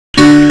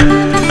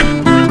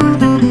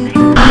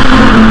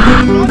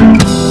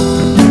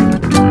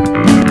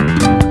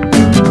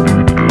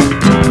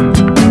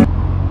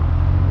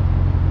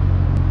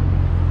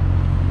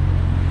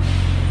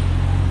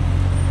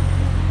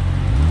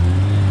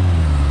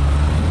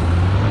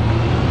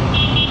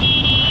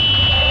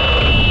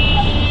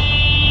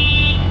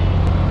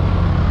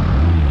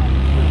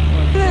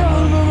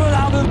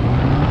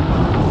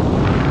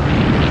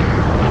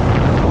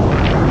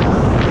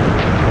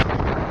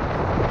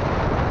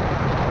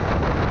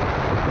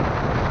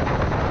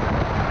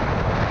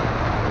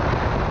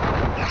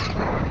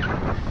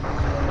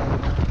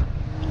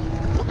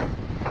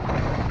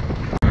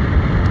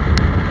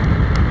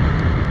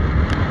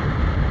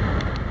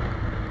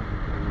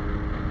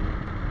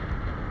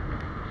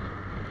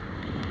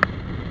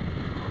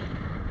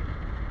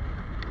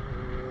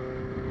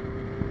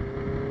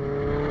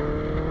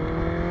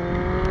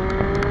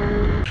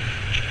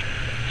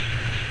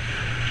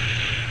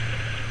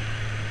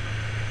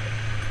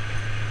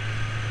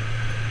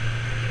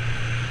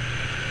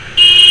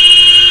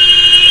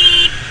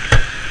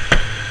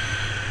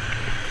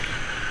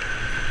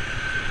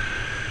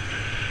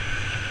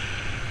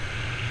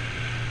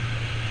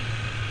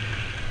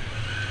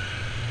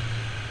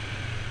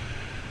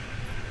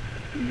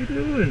What are you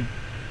doing?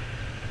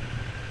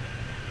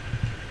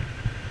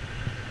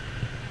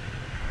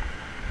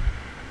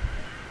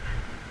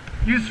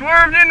 You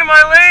swerved into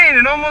my lane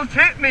and almost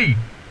hit me.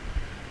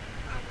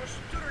 I was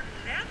turn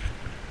left.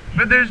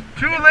 But there's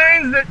two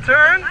lanes that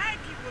turn. Right,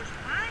 it was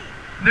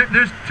fine.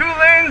 There's two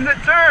lanes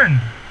that turn.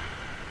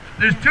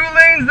 There's two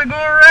lanes that go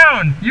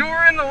around. You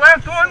were in the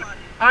left one.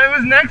 I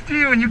was next to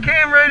you and you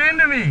came right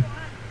into me.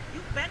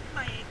 You bent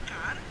my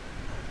car.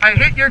 I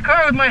hit your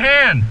car with my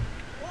hand.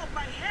 Oh,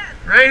 my hand.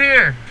 Right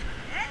here.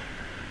 Eh?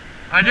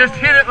 I just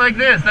hit it like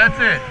this. That's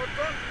it. Oh, don't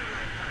do like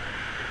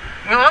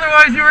that. Well,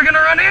 otherwise you were going to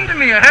run into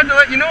me. I had to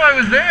let you know I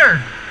was there.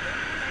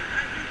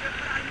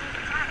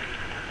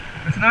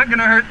 It's not going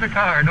to hurt the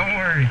car. Don't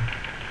worry.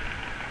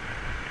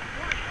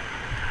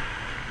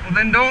 Well,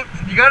 then don't.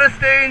 You got to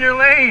stay in your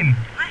lane.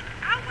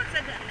 I was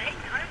in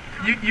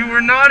the lane. You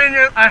were not in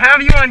your. I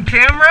have you on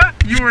camera.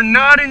 You were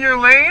not in your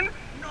lane.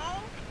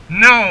 No.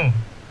 No.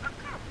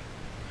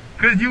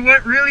 Because you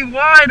went really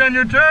wide on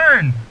your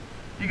turn.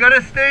 You got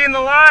to stay in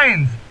the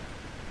lines.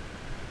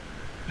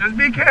 Just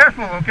be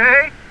careful,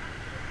 okay?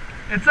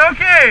 It's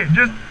okay.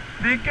 Just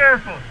be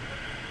careful.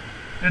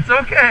 It's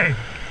okay.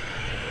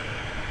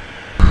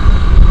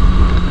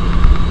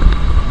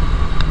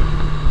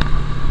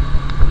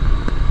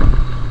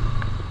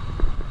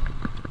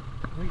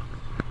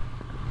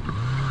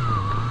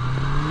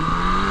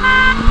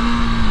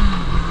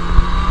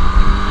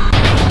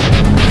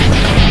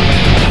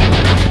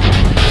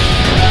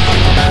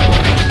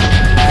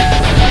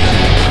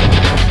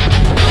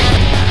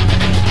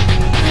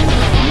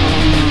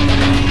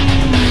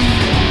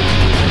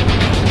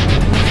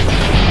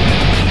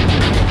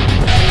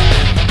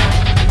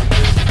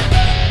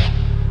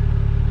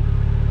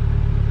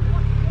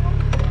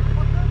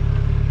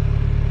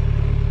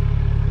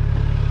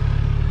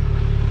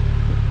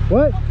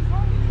 What?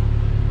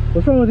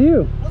 What's wrong with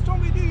you? What's wrong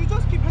with you? You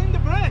just keep hitting the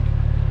brake.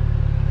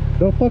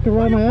 Don't fucking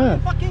ride my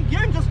ass. Fucking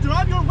game, just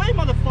drive your way,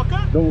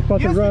 motherfucker. Don't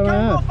fucking ride my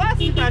ass. Go fast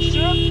with that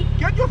shit.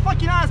 Get your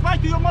fucking ass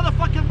back to your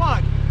motherfucking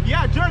bike.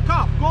 Yeah, jerk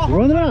off. Go home.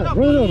 Run it out.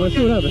 Run it over. Let's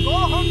see what happens. Go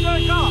home,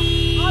 jerk off.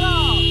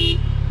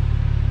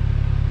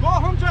 Go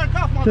home, jerk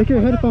off, motherfucker. Take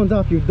your headphones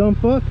off, you dumb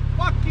fuck.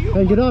 Fuck you,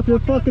 and get off your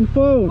fucking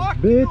phone, fuck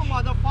bitch. You,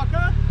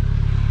 motherfucker.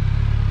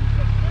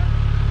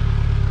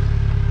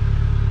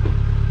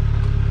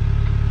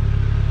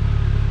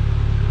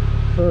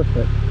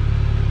 Perfect.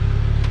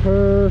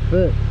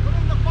 Perfect. Put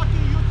in the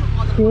fucking YouTube,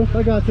 motherfucker. Cool,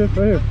 I got you. Right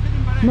here.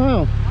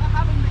 Smile.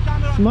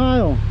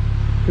 Smile.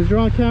 Because you're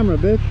on camera,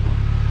 bitch.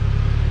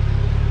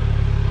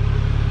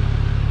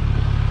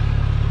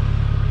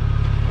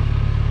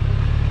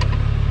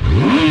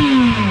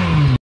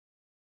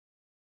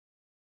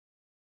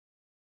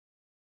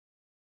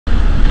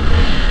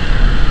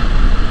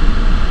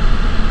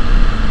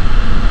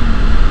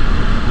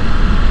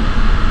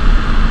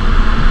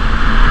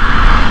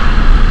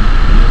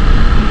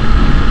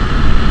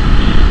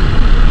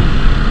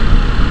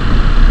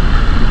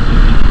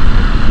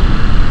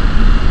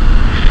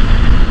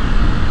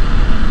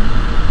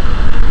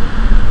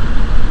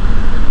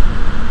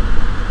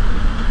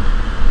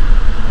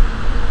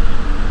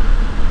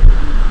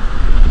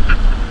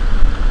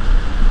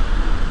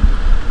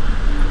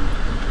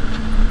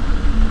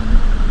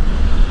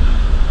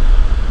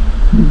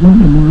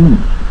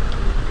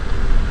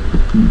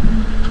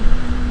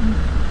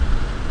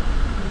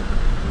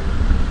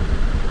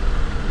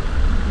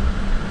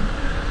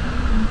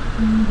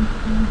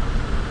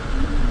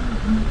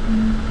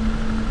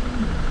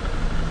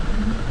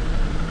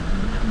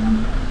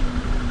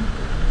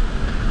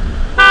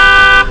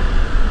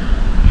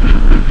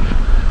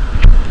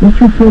 What's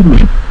your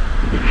problem?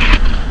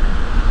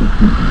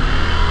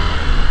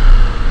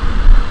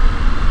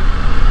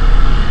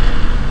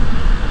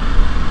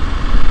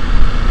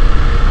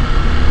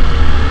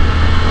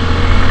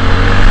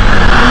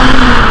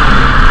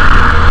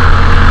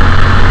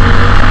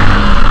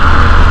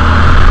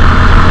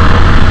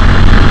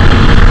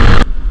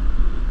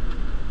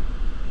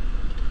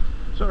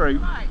 Sorry,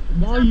 Right.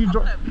 Why are you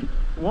problem?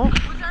 What?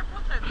 Was there a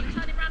problem? You're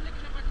turning around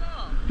looking at my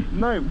car.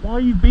 No, why are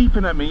you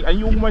beeping at me and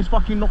you almost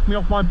fucking knocked me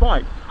off my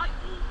bike? I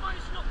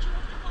almost knocked you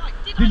off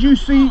the bike. Did you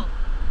see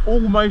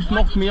almost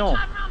knocked me off?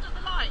 Why did you turn around at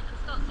the light and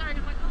start staring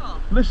at my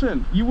car?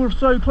 Listen, you were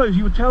so close,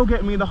 you were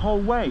tailgating me the whole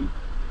way.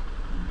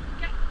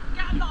 Get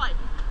a life.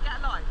 Get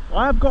a life.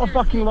 I have got a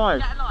Seriously, fucking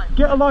life. Get a life.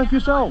 Get a life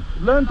yourself.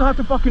 Learn to how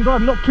to fucking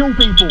drive, not kill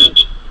people.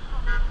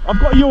 I've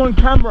got you on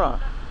camera.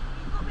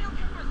 You've got me on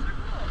camera, so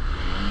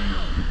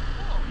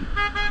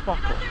what? Fuck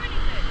Did I off. do anything?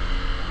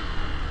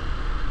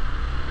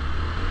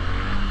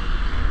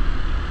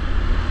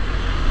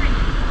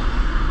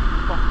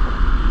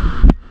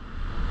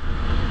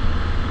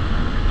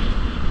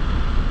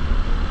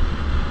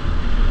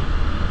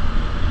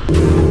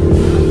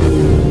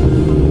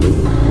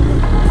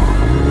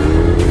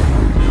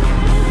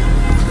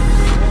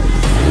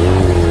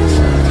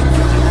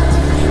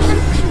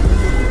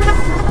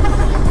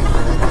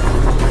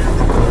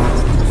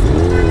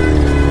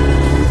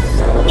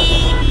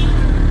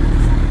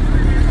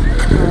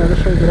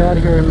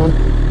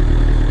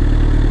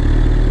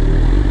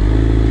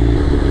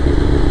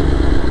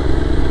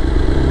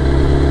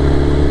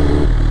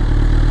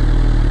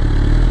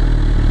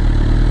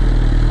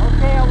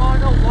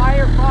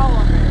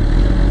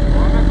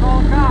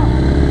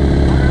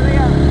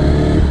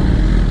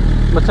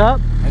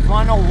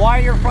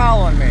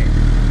 following me?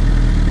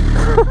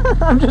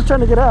 I'm just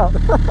trying to get out.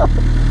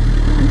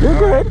 You're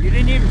good. You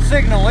didn't even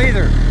signal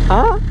either.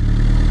 Huh?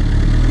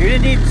 You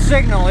didn't even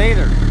signal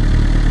either.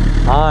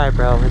 Alright,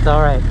 bro. It's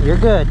alright. You're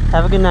good.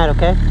 Have a good night,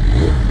 okay?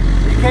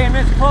 You came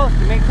this close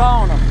to me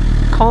calling them.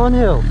 Calling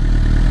who?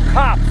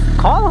 Cops.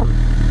 Call them.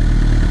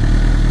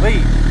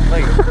 Leave.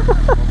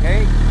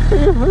 Okay?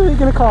 Who are you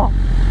gonna call?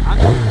 I'm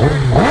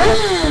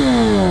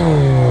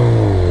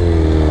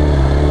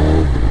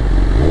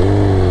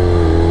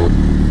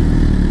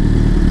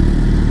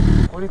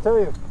What did he tell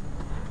you?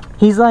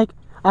 He's like,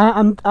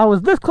 I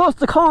was this close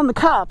to calling the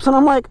cops, and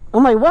I'm like,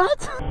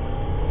 what?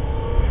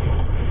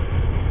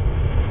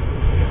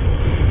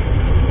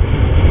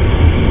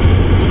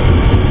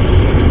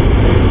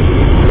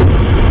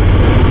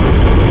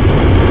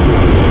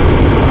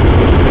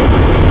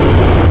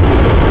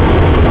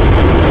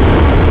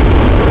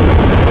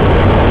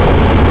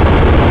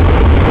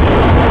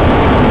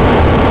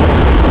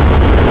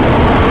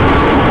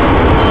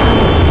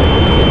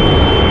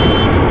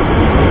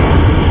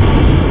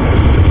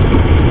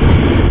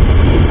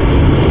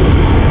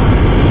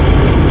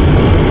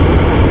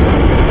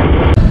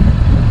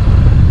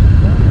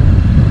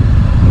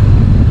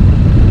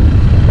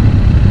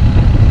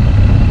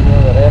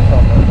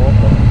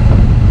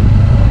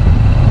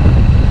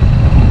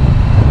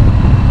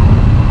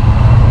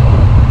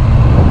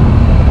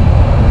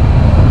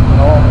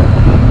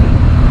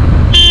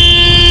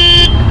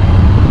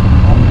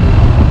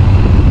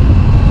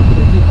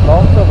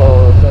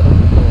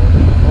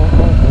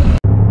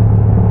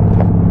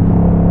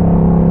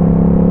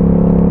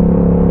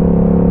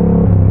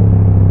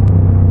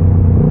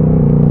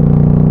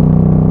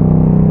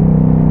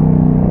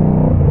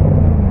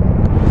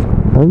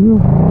 Are you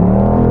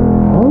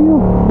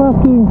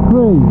fucking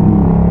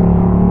crazy?